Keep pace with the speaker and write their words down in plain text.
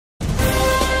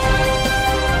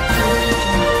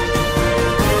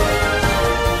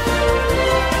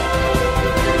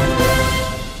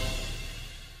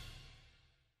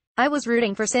I was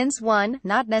rooting for since one,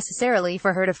 not necessarily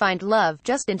for her to find love,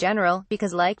 just in general,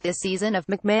 because like this season of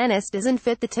McManus doesn't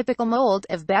fit the typical mold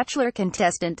of Bachelor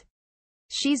contestant.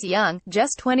 She's young,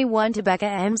 just 21 to Becca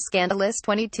M's scandalous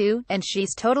 22, and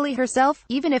she's totally herself,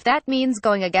 even if that means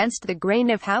going against the grain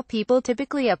of how people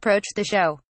typically approach the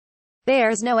show.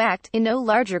 There's no act, in no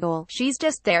larger goal, she's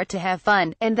just there to have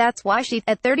fun, and that's why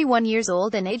at 31 years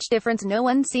old, an age difference no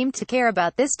one seemed to care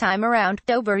about this time around.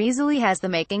 Dober easily has the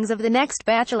makings of the next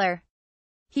Bachelor.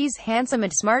 He's handsome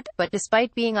and smart, but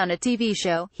despite being on a TV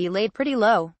show, he laid pretty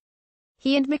low.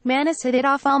 He and McManus hit it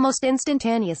off almost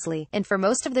instantaneously, and for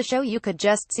most of the show you could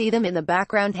just see them in the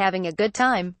background having a good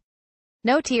time.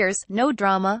 No tears, no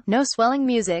drama, no swelling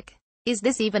music. Is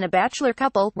this even a Bachelor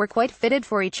couple? We're quite fitted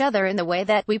for each other in the way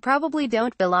that we probably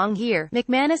don't belong here,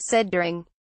 McManus said during.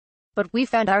 But we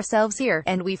found ourselves here,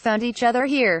 and we found each other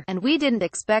here, and we didn't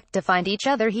expect to find each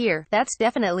other here. That's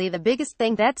definitely the biggest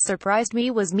thing that surprised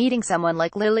me was meeting someone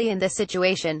like Lily in this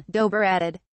situation, Dober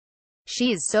added.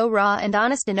 She's so raw and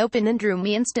honest and open and drew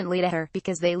me instantly to her,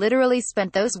 because they literally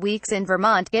spent those weeks in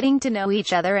Vermont getting to know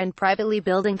each other and privately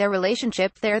building their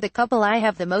relationship. They're the couple I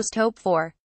have the most hope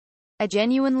for. I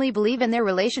genuinely believe in their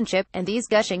relationship, and these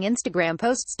gushing Instagram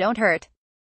posts don't hurt.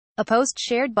 A post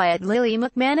shared by @Lily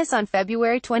McManus on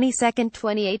February 22,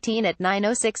 2018 at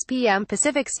 9:06 p.m.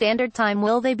 Pacific Standard Time.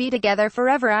 Will they be together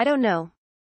forever? I don't know.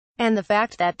 And the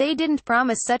fact that they didn't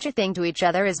promise such a thing to each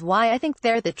other is why I think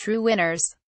they're the true winners.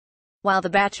 While The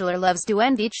Bachelor loves to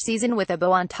end each season with a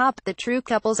bow on top, the true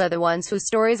couples are the ones whose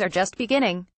stories are just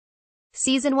beginning.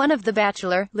 Season 1 of The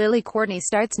Bachelor, Courtney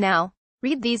starts now.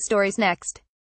 Read these stories next.